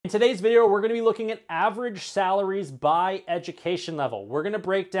today's video, we're gonna be looking at average salaries by education level. We're gonna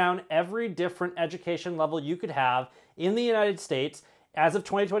break down every different education level you could have in the United States as of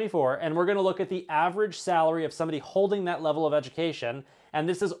 2024, and we're gonna look at the average salary of somebody holding that level of education. And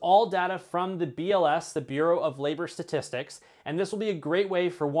this is all data from the BLS, the Bureau of Labor Statistics. And this will be a great way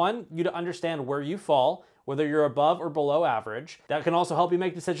for one, you to understand where you fall, whether you're above or below average. That can also help you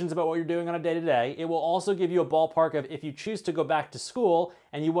make decisions about what you're doing on a day-to-day. It will also give you a ballpark of if you choose to go back to school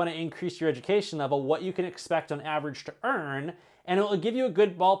and you want to increase your education level, what you can expect on average to earn. And it will give you a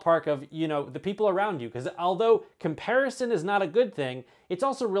good ballpark of, the people around you. Because although comparison is not a good thing, it's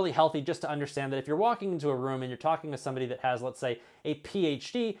also really healthy just to understand that if you're walking into a room and you're talking to somebody that has, let's say, a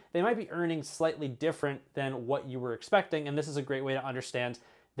PhD, they might be earning slightly different than what you were expecting. And this is a great way to understand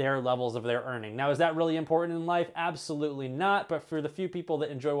their levels of their earning. Now, is that really important in life? Absolutely not. But for the few people that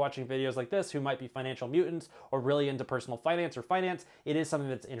enjoy watching videos like this, who might be financial mutants or really into personal finance or finance, it is something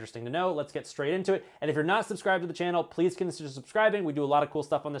that's interesting to know. Let's get straight into it. And if you're not subscribed to the channel, please consider subscribing. We do a lot of cool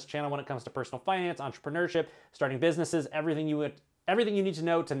stuff on this channel when it comes to personal finance, entrepreneurship, starting businesses, everything you need to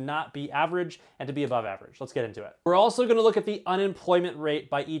know to not be average and to be above average. Let's get into it. We're also going to look at the unemployment rate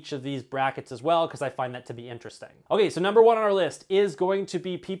by each of these brackets as well, because I find that to be interesting. Okay, so number one on our list is going to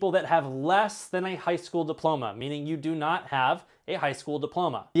be people that have less than a high school diploma, meaning you do not have a high school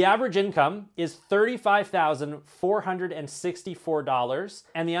diploma. The average income is $35,464,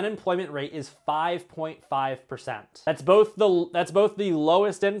 and the unemployment rate is 5.5%. That's both the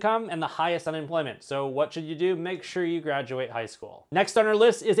lowest income and the highest unemployment. So what should you do? Make sure you graduate high school. Next on our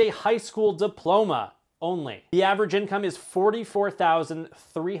list is a high school diploma only. The average income is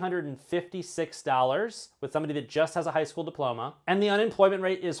 $44,356 with somebody that just has a high school diploma, and the unemployment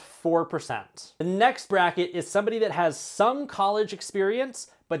rate is 4%. The next bracket is somebody that has some college experience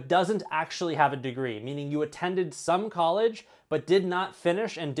but doesn't actually have a degree, meaning you attended some college but did not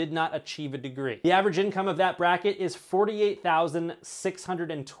finish and did not achieve a degree. The average income of that bracket is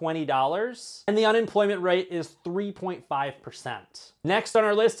 $48,620, and the unemployment rate is 3.5%. Next on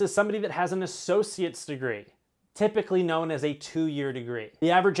our list is somebody that has an associate's degree, typically known as a 2-year degree.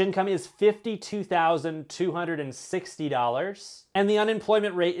 The average income is $52,260, and the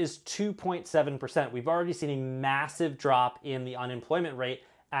unemployment rate is 2.7%. We've already seen a massive drop in the unemployment rate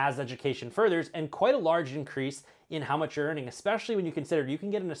as education furthers, and quite a large increase in how much you're earning, especially when you consider you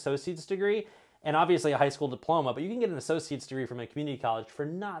can get an associate's degree and obviously a high school diploma, but you can get an associate's degree from a community college for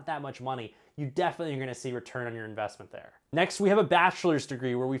not that much money. You definitely are going to see return on your investment there. Next, we have a bachelor's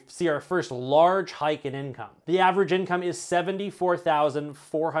degree where we see our first large hike in income. The average income is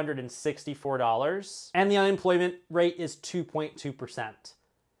 $74,464, and the unemployment rate is 2.2%.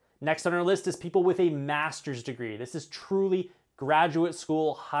 Next on our list is people with a master's degree. This is truly graduate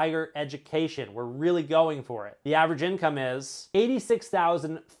school, higher education. We're really going for it. The average income is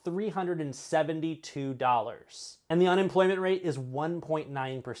 $86,372, and the unemployment rate is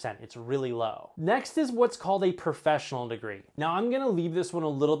 1.9%. It's really low. Next is what's called a professional degree. Now, I'm gonna leave this one a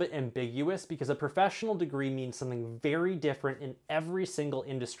little bit ambiguous because a professional degree means something very different in every single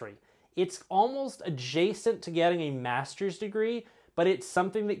industry. It's almost adjacent to getting a master's degree, but it's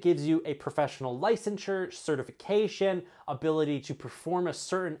something that gives you a professional licensure, certification, ability to perform a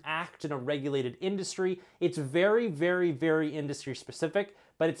certain act in a regulated industry. It's very, very, very industry specific,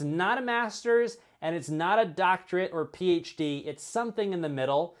 but it's not a master's and it's not a doctorate or PhD. It's something in the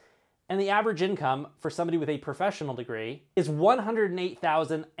middle. And the average income for somebody with a professional degree is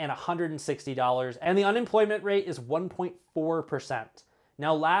 $108,160, and the unemployment rate is 1.4%.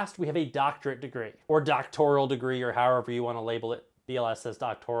 Now last, we have a doctorate degree, or doctoral degree, or however you want to label it. BLS says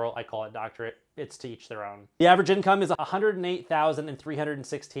doctoral, I call it doctorate. It's to each their own. The average income is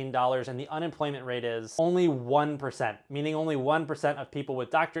 $108,316, and the unemployment rate is only 1%, meaning only 1% of people with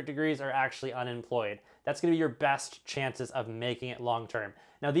doctorate degrees are actually unemployed. That's gonna be your best chances of making it long-term.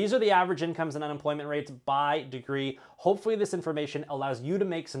 Now, these are the average incomes and unemployment rates by degree. Hopefully this information allows you to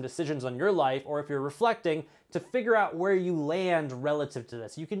make some decisions on your life, or if you're reflecting, to figure out where you land relative to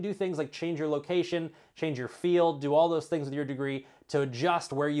this. You can do things like change your location, change your field, do all those things with your degree to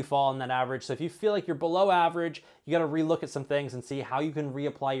adjust where you fall in that average. So if you feel like you're below average, you gotta relook at some things and see how you can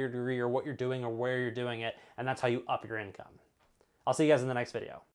reapply your degree or what you're doing or where you're doing it, and that's how you up your income. I'll see you guys in the next video.